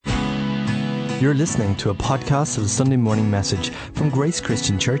You're listening to a podcast of the Sunday morning message from Grace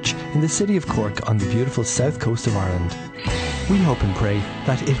Christian Church in the city of Cork on the beautiful south coast of Ireland. We hope and pray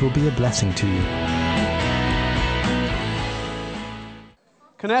that it will be a blessing to you.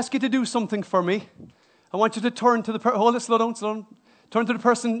 Can I ask you to do something for me? I want you to turn to the slow down. Turn to the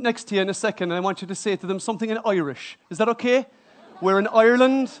person next to you in a second, and I want you to say to them something in Irish. Is that okay? We're in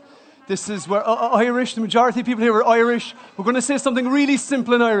Ireland. This is where Irish, the majority of people here are Irish. We're going to say something really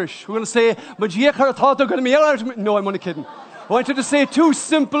simple in Irish. We're going to say, no, I'm only kidding. I want you to say two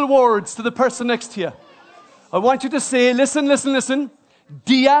simple words to the person next to you. I want you to say, listen.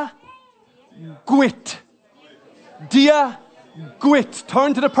 Dia gwit. Dia gwit.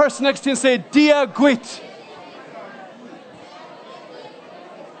 Turn to the person next to you and say, Dia gwit.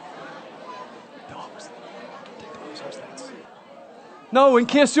 Now, in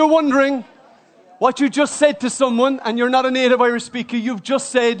case you're wondering what you just said to someone and you're not a native Irish speaker, you've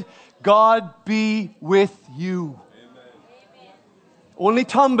just said, God be with you. Amen. Only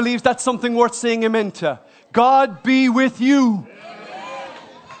Tom believes that's something worth saying amen to. God be with you. Amen.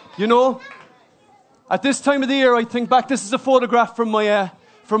 You know, at this time of the year, I think back, this is a photograph from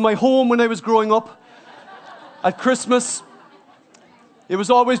my home when I was growing up. At Christmas, it was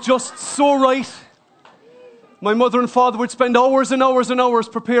always just so right. My mother and father would spend hours and hours and hours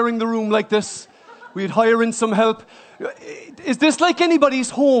preparing the room like this. We'd hire in some help. Is this like anybody's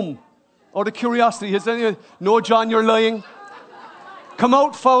home? Out of curiosity, is any? No, John, you're lying. Come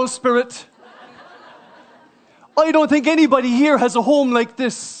out, foul spirit. I don't think anybody here has a home like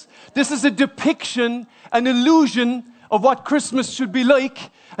this. This is a depiction, an illusion of what Christmas should be like.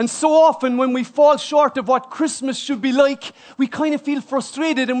 And so often when we fall short of what Christmas should be like, we kind of feel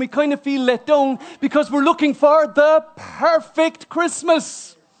frustrated and we kind of feel let down because we're looking for the perfect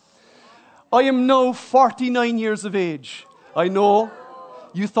Christmas. I am now 49 years of age. I know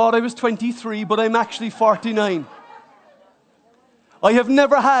you thought I was 23, but I'm actually 49. I have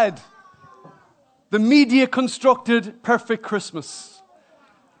never had the media constructed perfect Christmas,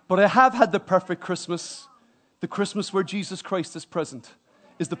 but I have had the perfect Christmas, the Christmas where Jesus Christ is present.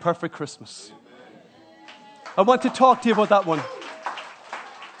 Is the perfect Christmas. I want to talk to you about that one.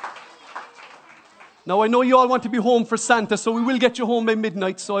 Now, I know you all want to be home for Santa, so we will get you home by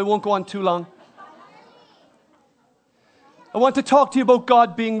midnight, so I won't go on too long. I want to talk to you about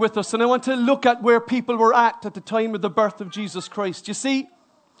God being with us, and I want to look at where people were at the time of the birth of Jesus Christ. You see,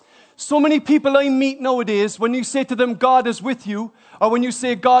 so many people I meet nowadays, when you say to them, God is with you, or when you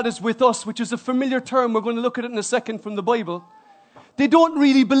say God is with us, which is a familiar term, we're going to look at it in a second from the Bible, they don't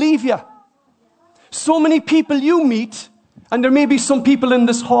really believe you. So many people you meet, and there may be some people in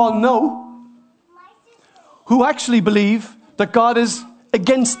this hall now, who actually believe that God is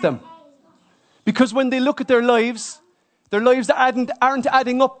against them. Because when they look at their lives aren't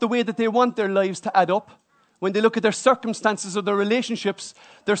adding up the way that they want their lives to add up. When they look at their circumstances or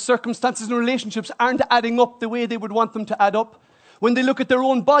their circumstances and relationships aren't adding up the way they would want them to add up. When they look at their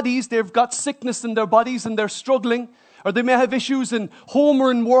own bodies, they've got sickness in their bodies and they're struggling. Or they may have issues in home or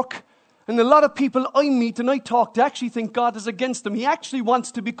in work. And a lot of people I meet and I talk to actually think God is against them. He actually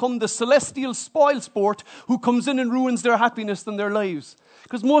wants to become the celestial spoil sport who comes in and ruins their happiness and their lives.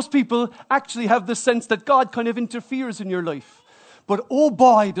 Because most people actually have the sense that God kind of interferes in your life. But oh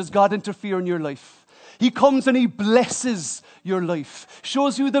boy, does God interfere in your life. He comes and He blesses your life.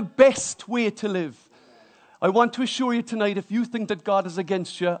 Shows you the best way to live. I want to assure you tonight, if you think that God is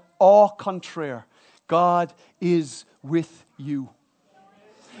against you, au contraire, God is with you.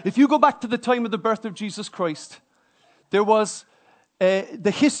 If you go back to the time of the birth of Jesus Christ, there was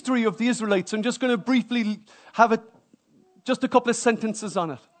the history of the Israelites. I'm just going to briefly have just a couple of sentences on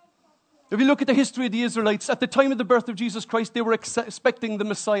it. If you look at the history of the Israelites, at the time of the birth of Jesus Christ, they were expecting the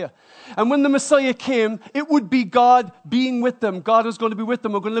Messiah. And when the Messiah came, it would be God being with them. God is going to be with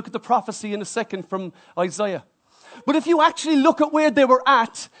them. We're going to look at the prophecy in a second from Isaiah. But if you actually look at where they were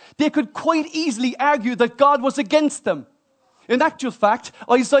at, they could quite easily argue that God was against them. In actual fact,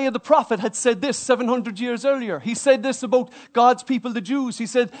 Isaiah the prophet had said this 700 years earlier. He said this about God's people, the Jews. He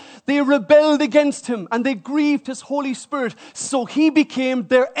said, they rebelled against Him and they grieved His Holy Spirit. So He became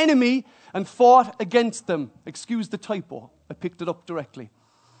their enemy and fought against them. Excuse the typo. I picked it up directly.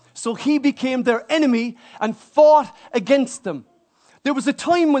 So He became their enemy and fought against them. There was a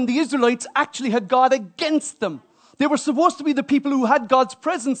time when the Israelites actually had God against them. They were supposed to be the people who had God's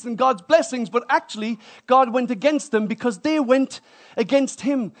presence and God's blessings, but actually God went against them because they went against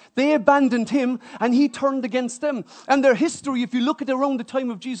Him. They abandoned Him and He turned against them. And their history, if you look at around the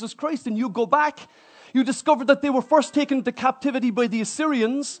time of Jesus Christ and you go back, you discover that they were first taken into captivity by the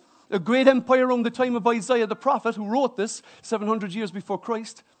Assyrians, a great empire around the time of Isaiah the prophet who wrote this 700 years before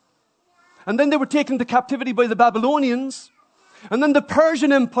Christ. And then they were taken into captivity by the Babylonians. And then the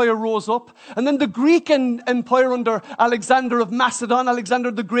Persian Empire rose up. And then the Greek Empire under Alexander of Macedon,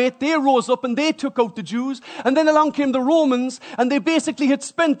 Alexander the Great, they rose up and they took out the Jews. And then along came the Romans, and they basically had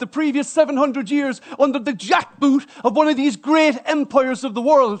spent the previous 700 years under the jackboot of one of these great empires of the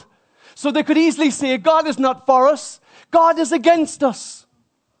world. So they could easily say, God is not for us, God is against us.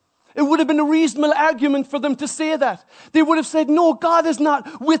 It would have been a reasonable argument for them to say that. They would have said, no, God is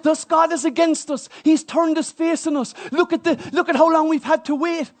not with us. God is against us. He's turned his face on us. Look at how long we've had to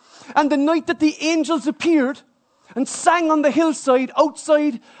wait. And the night that the angels appeared and sang on the hillside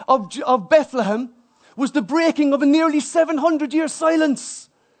outside of Bethlehem was the breaking of a nearly 700-year silence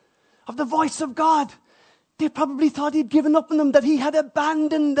of the voice of God. They probably thought he'd given up on them, that he had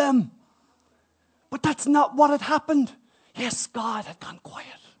abandoned them. But that's not what had happened. Yes, God had gone quiet.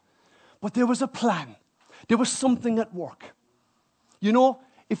 But there was a plan. There was something at work. You know,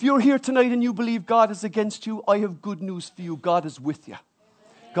 if you're here tonight and you believe God is against you, I have good news for you. God is with you.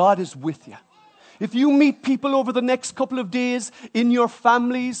 God is with you. If you meet people over the next couple of days in your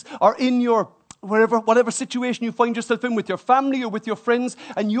families or in your whatever situation you find yourself in with your family or with your friends,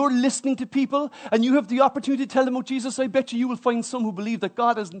 and you're listening to people and you have the opportunity to tell them about Jesus, I bet you will find some who believe that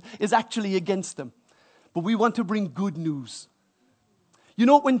God is actually against them. But we want to bring good news. You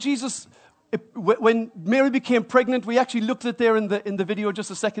know, when Mary became pregnant, we actually looked at it there in the video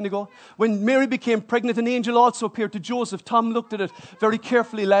just a second ago. When Mary became pregnant, an angel also appeared to Joseph. Tom looked at it very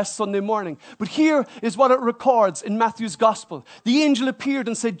carefully last Sunday morning. But here is what it records in Matthew's gospel. The angel appeared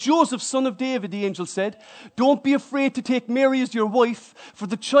and said, Joseph, son of David, the angel said, don't be afraid to take Mary as your wife, for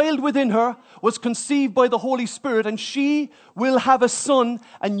the child within her was conceived by the Holy Spirit, and she will have a son,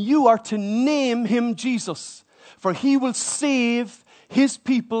 and you are to name him Jesus, for he will save his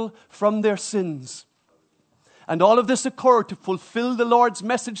people from their sins. And all of this occurred to fulfill the Lord's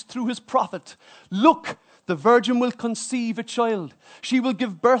message through his prophet. Look, the virgin will conceive a child. She will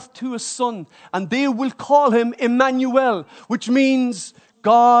give birth to a son, and they will call him Emmanuel, which means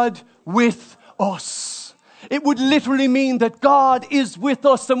God with us. It would literally mean that God is with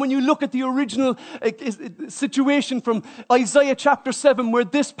us. And when you look at the original situation from Isaiah chapter 7, where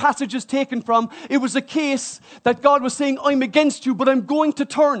this passage is taken from, it was a case that God was saying, I'm against you, but I'm going to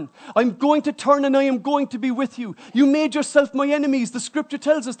turn. I'm going to turn and I am going to be with you. You made yourself my enemies. The scripture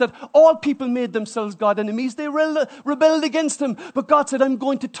tells us that all people made themselves God enemies. They rebelled against him. But God said, I'm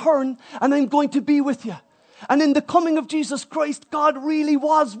going to turn and I'm going to be with you. And in the coming of Jesus Christ, God really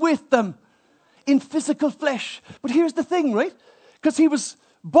was with them in physical flesh. But here's the thing, right? Because he was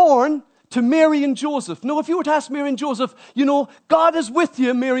born to Mary and Joseph. Now, if you were to ask Mary and Joseph, you know, God is with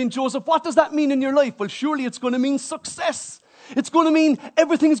you, Mary and Joseph, what does that mean in your life? Well, surely it's going to mean success. It's going to mean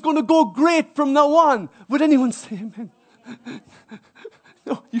everything's going to go great from now on. Would anyone say amen?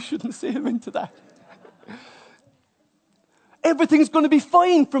 No, you shouldn't say amen to that. Everything's going to be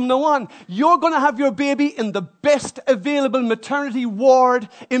fine from now on. You're going to have your baby in the best available maternity ward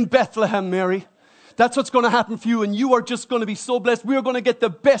in Bethlehem, Mary. That's what's going to happen for you, and you are just going to be so blessed. We're going to get the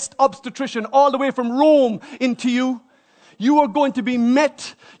best obstetrician all the way from Rome into you. You are going to be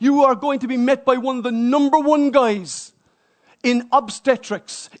met by one of the number one guys in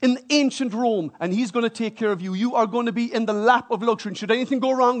obstetrics in ancient Rome, and he's going to take care of you. You are going to be in the lap of luxury. And should anything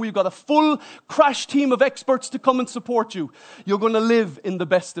go wrong, we've got a full crash team of experts to come and support you. You're going to live in the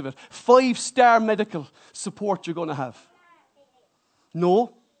best of it. 5-star medical support you're going to have.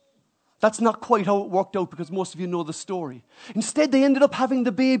 No, that's not quite how it worked out, because most of you know the story. Instead, they ended up having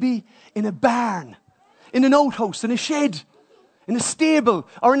the baby in a barn, in an outhouse, in a shed, in a stable,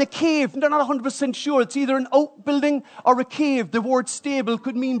 or in a cave. They're not 100% sure. It's either an outbuilding or a cave. The word stable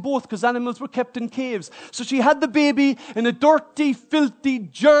could mean both, because animals were kept in caves. So she had the baby in a dirty, filthy,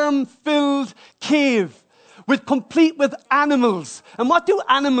 germ-filled cave, complete with animals. And what do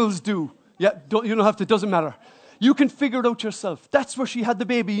animals do? Yeah, you don't have to, it doesn't matter. You can figure it out yourself. That's where she had the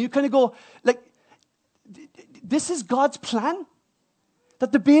baby. You kind of go, like, this is God's plan?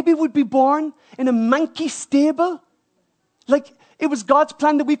 That the baby would be born in a manky stable? Like, it was God's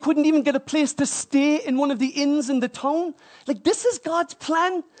plan that we couldn't even get a place to stay in one of the inns in the town? Like, this is God's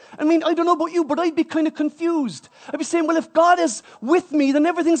plan? I mean, I don't know about you, but I'd be kind of confused. I'd be saying, well, if God is with me, then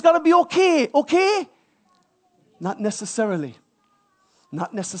everything's got to be okay. Okay? Not necessarily.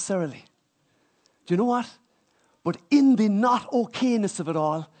 Not necessarily. Do you know what? But in the not okayness of it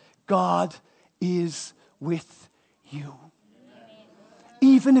all, God is with you.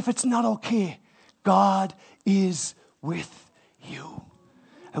 Even if it's not okay, God is with you.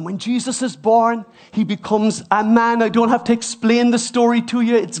 And when Jesus is born, he becomes a man. I don't have to explain the story to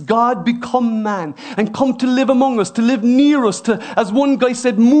you. It's God become man and come to live among us, to live near us, to, as one guy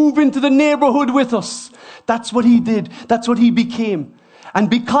said, move into the neighborhood with us. That's what he did. That's what he became. And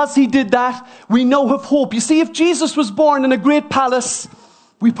because he did that, we now have hope. You see, if Jesus was born in a great palace,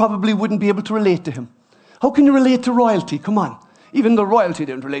 we probably wouldn't be able to relate to him. How can you relate to royalty? Come on. Even the royalty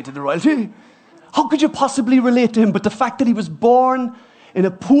didn't relate to the royalty. How could you possibly relate to him? But the fact that he was born in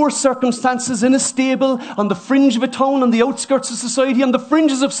a poor circumstances, in a stable, on the fringe of a town, on the outskirts of society, on the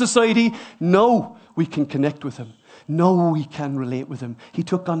fringes of society, no, we can connect with him. No, we can relate with him. He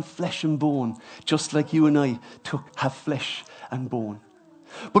took on flesh and bone, just like you and I have flesh and bone.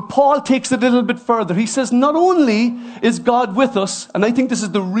 But Paul takes it a little bit further. He says, not only is God with us, and I think this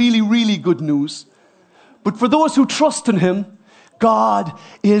is the really, really good news, but for those who trust in him, God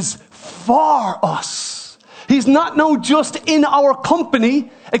is for us. He's not now just in our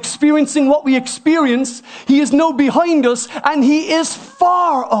company, experiencing what we experience. He is now behind us, and he is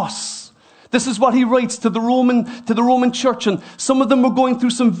for us. This is what he writes to the Roman church, and some of them were going through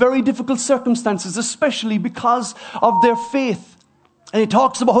some very difficult circumstances, especially because of their faith. And he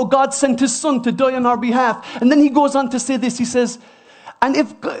talks about how God sent his son to die on our behalf. And then he goes on to say this. He says, and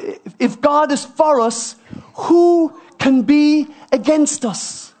if God is for us, who can be against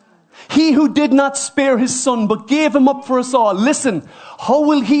us? He who did not spare his son, but gave him up for us all. Listen, how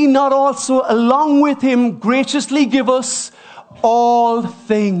will he not also, along with him, graciously give us all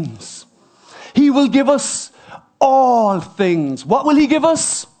things? He will give us all things. What will he give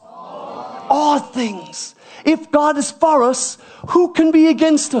us? All things. If God is for us, who can be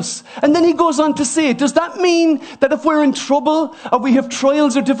against us? And then he goes on to say, does that mean that if we're in trouble or we have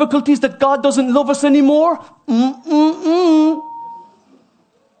trials or difficulties that God doesn't love us anymore?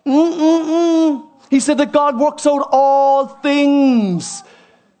 He said that God works out all things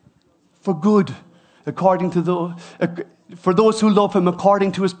for good, for those who love him,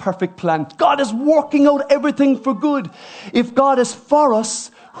 according to his perfect plan. God is working out everything for good. If God is for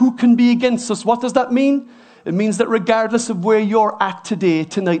us, who can be against us? What does that mean? It means that regardless of where you're at today,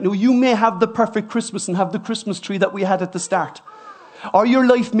 tonight, now you may have the perfect Christmas and have the Christmas tree that we had at the start. Or your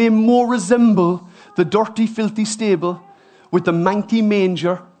life may more resemble the dirty, filthy stable with the manky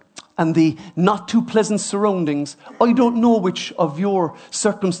manger and the not too pleasant surroundings. I don't know which of your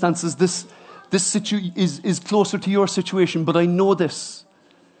circumstances this is closer to your situation, but I know this,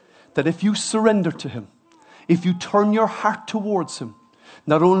 that if you surrender to him, if you turn your heart towards him,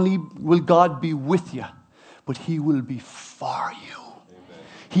 not only will God be with you, but he will be for you. Amen.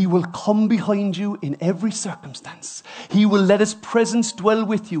 He will come behind you in every circumstance. He will let his presence dwell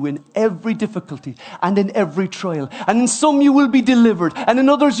with you in every difficulty and in every trial. And in some you will be delivered, and in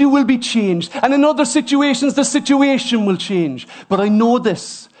others you will be changed. And in other situations the situation will change. But I know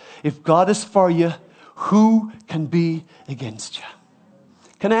this, if God is for you, who can be against you?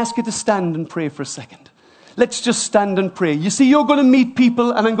 Can I ask you to stand and pray for a second? Let's just stand and pray. You see, you're going to meet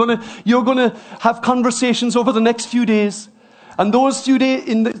people, and you're going to have conversations over the next few days. And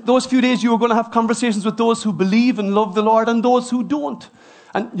in those few days, you are going to have conversations with those who believe and love the Lord and those who don't.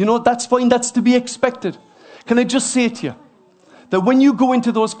 And that's fine. That's to be expected. Can I just say to you that when you go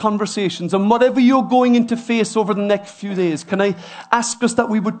into those conversations and whatever you're going into face over the next few days, can I ask us that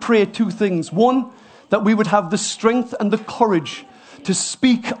we would pray two things? One, that we would have the strength and the courage to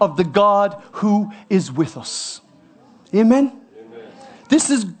speak of the God who is with us. Amen? Amen.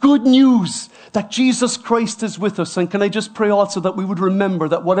 This is good news that Jesus Christ is with us. And can I just pray also that we would remember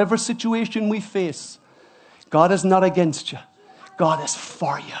that whatever situation we face, God is not against you. God is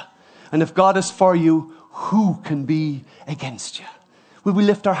for you. And if God is for you, who can be against you? Will we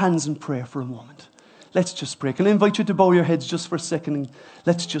lift our hands in prayer for a moment? Let's just pray. Can I invite you to bow your heads just for a second? And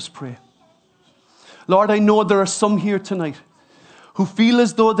let's just pray. Lord, I know there are some here tonight who feel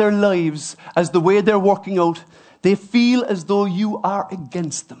as though their lives, as the way they're working out, they feel as though you are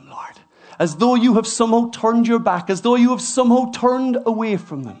against them, Lord. As though you have somehow turned your back, as though you have somehow turned away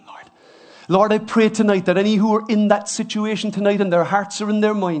from them, Lord. Lord, I pray tonight that any who are in that situation tonight and their hearts are in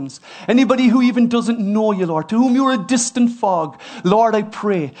their minds, anybody who even doesn't know you, Lord, to whom you're a distant fog, Lord, I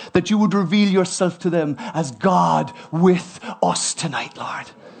pray that you would reveal yourself to them as God with us tonight,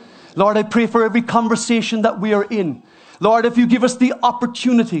 Lord. Lord, I pray for every conversation that we are in. Lord, if you give us the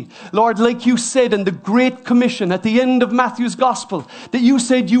opportunity, Lord, like you said in the Great Commission at the end of Matthew's Gospel, that you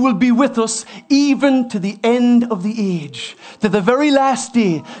said you will be with us even to the end of the age. To the very last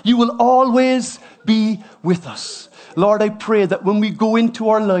day, you will always be with us. Lord, I pray that when we go into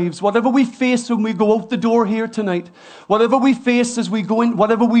our lives, whatever we face when we go out the door here tonight, whatever we face as we go in,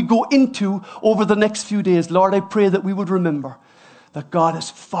 whatever we go into over the next few days, Lord, I pray that we would remember that God is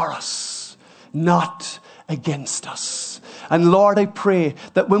for us, not against us. And Lord, I pray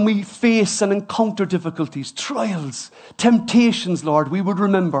that when we face and encounter difficulties, trials, temptations, Lord, we would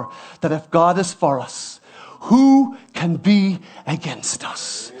remember that if God is for us, who can be against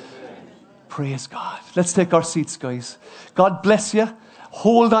us? Praise God. Let's take our seats, guys. God bless you.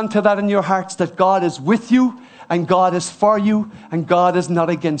 Hold on to that in your hearts, that God is with you and God is for you and God is not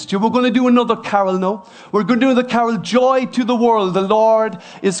against you. We're going to do another carol now. We're going to do the carol, Joy to the World, the Lord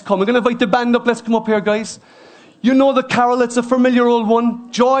is come. We're going to invite the band up. Let's come up here, guys. You know the carol, it's a familiar old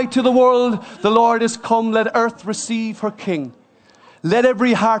one. Joy to the world, the Lord is come. Let earth receive her King. Let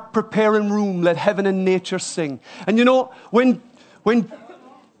every heart prepare in room. Let heaven and nature sing. And you know, when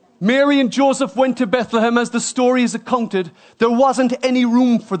Mary and Joseph went to Bethlehem, as the story is accounted, there wasn't any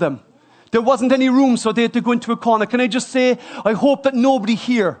room for them. There wasn't any room, so they had to go into a corner. Can I just say, I hope that nobody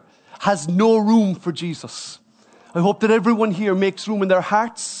here has no room for Jesus. I hope that everyone here makes room in their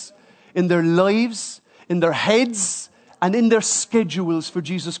hearts, in their lives, in their heads, and in their schedules for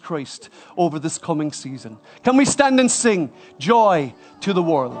Jesus Christ over this coming season. Can we stand and sing, Joy to the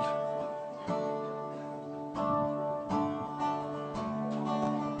World?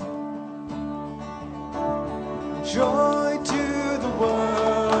 Joy to the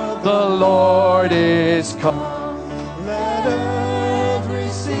world, The Lord is come. let earth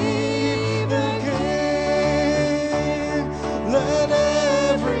receive the King. Let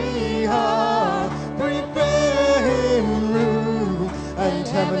every heart prepare him room, and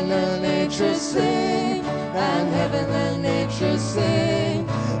heaven and nature sing, and heaven and nature sing,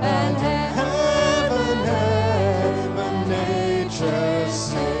 and heaven and nature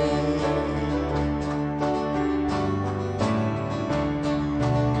sing.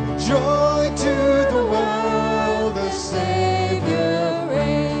 Joy to the world, the Savior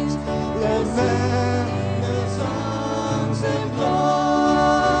reigns. Let men their songs employ,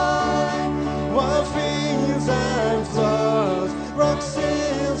 while fields and floods, rocks,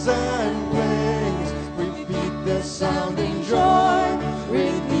 hills and plains repeat the sounding joy,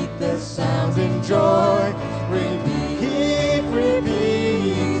 repeat the sounding joy, repeat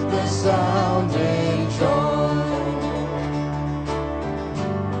the sounding joy.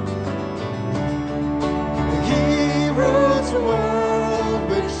 The world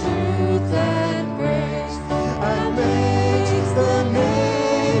with truth and grace, and makes the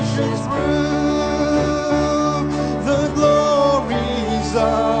nations prove the glories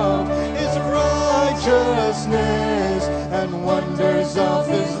of his righteousness, and wonders of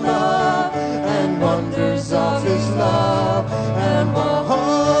his love, and wonders of his love, and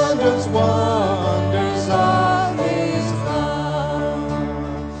wonders of his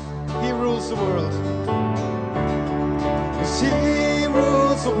love. He rules the world. He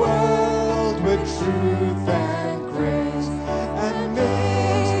rules the world with truth and grace, and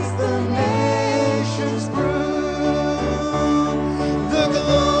makes the nations prove the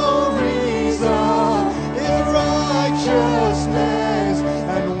glories of his righteousness,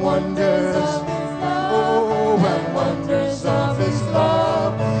 and wonders, oh, and wonders of his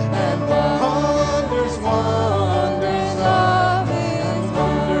love, and wonders of his love,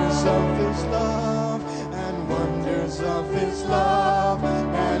 and wonders of his love,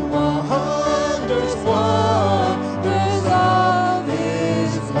 and wonders of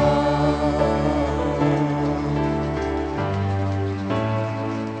his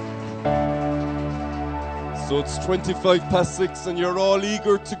love. So it's 6:25, and you're all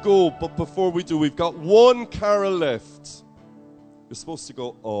eager to go. But before we do, we've got one carol left. You're supposed to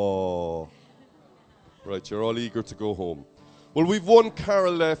go, oh. Right, you're all eager to go home. Well, we've one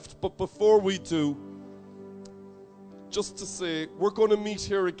carol left, but before we do, just to say, we're going to meet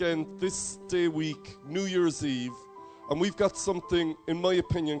here again this day week, New Year's Eve, and we've got something, in my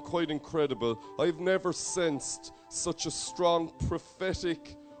opinion, quite incredible. I've never sensed such a strong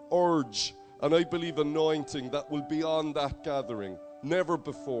prophetic urge, and I believe anointing that will be on that gathering. Never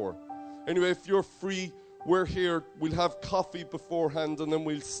before. Anyway, if you're free, we're here. We'll have coffee beforehand, and then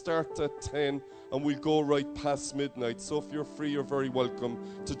we'll start at 10, and we'll go right past midnight. So if you're free, you're very welcome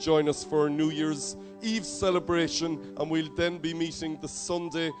to join us for our New Year's Eve celebration, and we'll then be meeting the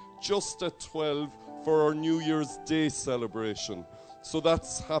Sunday just at 12 for our New Year's Day celebration. So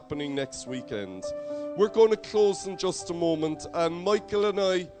that's happening next weekend. We're going to close in just a moment, and Michael and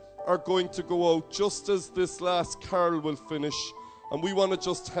I are going to go out just as this last carol will finish, and we want to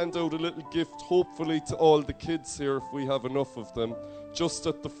just hand out a little gift, hopefully to all the kids here, if we have enough of them, just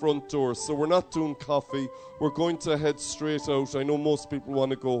at the front door. So we're not doing coffee, we're going to head straight out. I know most people want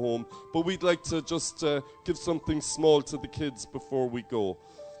to go home, but we'd like to just give something small to the kids before we go.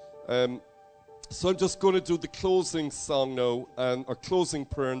 So I'm just going to do the closing song now, and our closing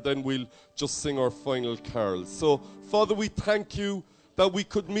prayer, and then we'll just sing our final carol. So, Father, we thank you that we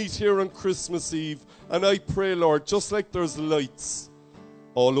could meet here on Christmas Eve. And I pray, Lord, just like there's lights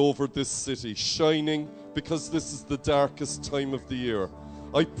all over this city shining because this is the darkest time of the year,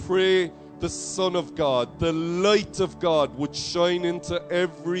 I pray the Son of God, the light of God, would shine into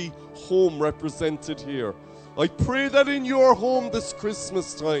every home represented here. I pray that in your home this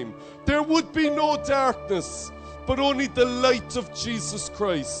Christmas time, there would be no darkness, but only the light of Jesus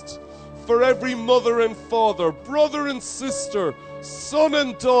Christ. For every mother and father, brother and sister, son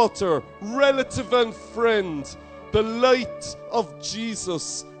and daughter, relative and friend, the light of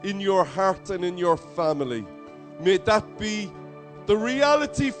Jesus in your heart and in your family. May that be the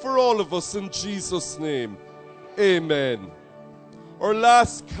reality for all of us in Jesus' name. Amen. Our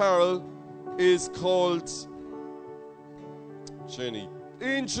last carol is called Jenny,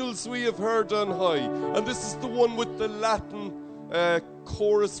 Angels We Have Heard on High. And this is the one with the Latin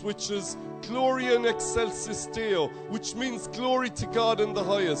chorus, which is Gloria in Excelsis Deo, which means glory to God in the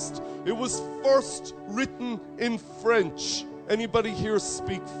highest. It was first written in French. Anybody here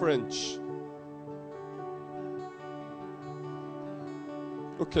speak French?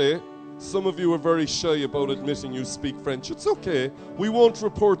 Okay. Some of you are very shy about admitting you speak French. It's okay. We won't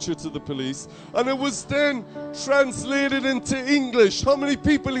report you to the police. And it was then translated into English. How many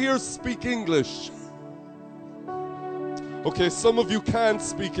people here speak English? Okay, some of you can't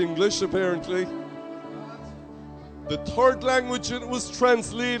speak English, apparently. The third language it was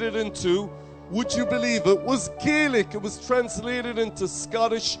translated into, would you believe it, was Gaelic. It was translated into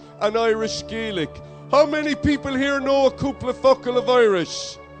Scottish and Irish Gaelic. How many people here know a couple of fuckle of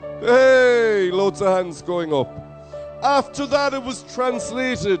Irish? Hey, loads of hands going up. After that, it was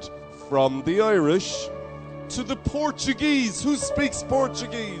translated from the Irish to the Portuguese. Who speaks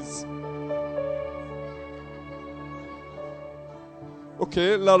Portuguese?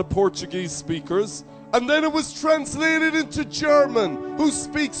 Okay, a lot of Portuguese speakers. And then it was translated into German. Who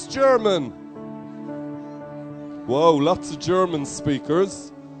speaks German? Wow, lots of German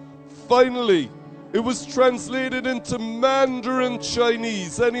speakers. Finally, it was translated into Mandarin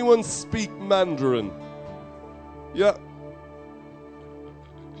Chinese. Anyone speak Mandarin? Yeah.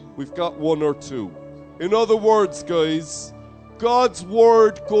 We've got one or two. In other words, guys, God's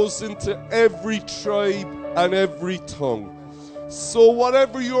word goes into every tribe and every tongue. So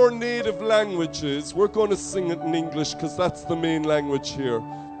whatever your native language is, we're going to sing it in English because that's the main language here.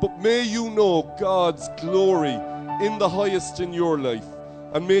 But may you know God's glory in the highest in your life.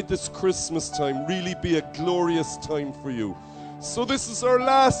 And may this Christmas time really be a glorious time for you. So this is our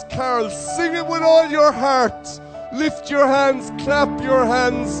last carol. Sing it with all your heart. Lift your hands, clap your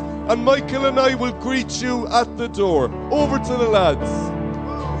hands, and Michael and I will greet you at the door. Over to the lads.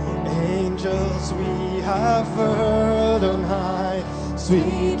 Angels we have heard on high,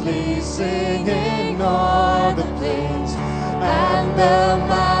 sweetly singing o'er the plains, and the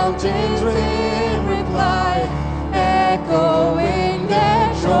mountains in reply, echoing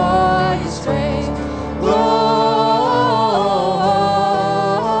their joyous strain. Gloria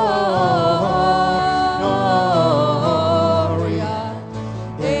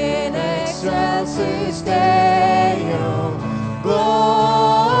in excelsis Deo. Gloria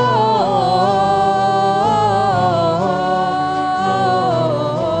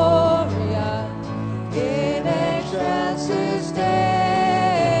in excelsis Deo.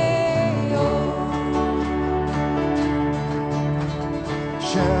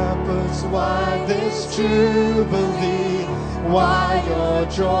 Shepherds, why this jubilee? Why your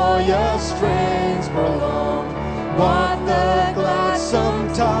joyous strains prolong? What the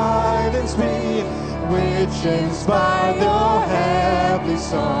gladsome tidings be, which inspire your heavenly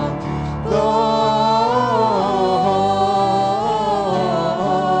song? Gloria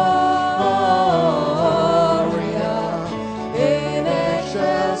in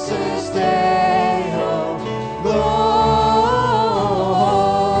excelsis Deo. Gloria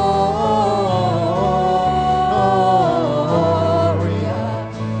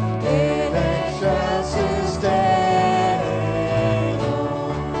in excelsis Deo.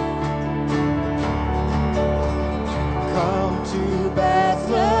 Come to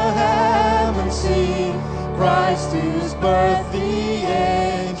Bethlehem and see Christ whose birth the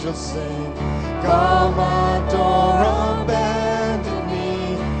angels sing. Come adore on bended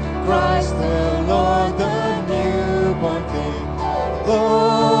knee Christ the Lord, the newborn King.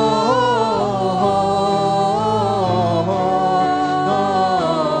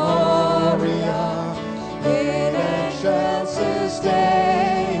 Gloria in excelsis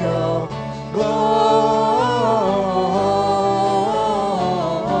Deo. Gloria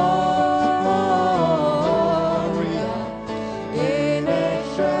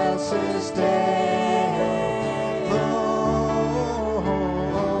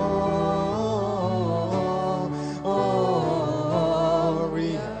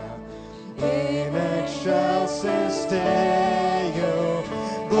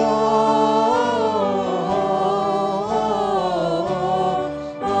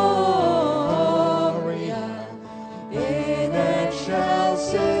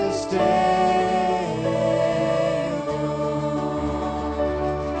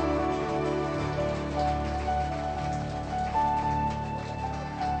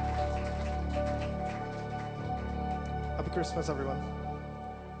Christmas, everyone.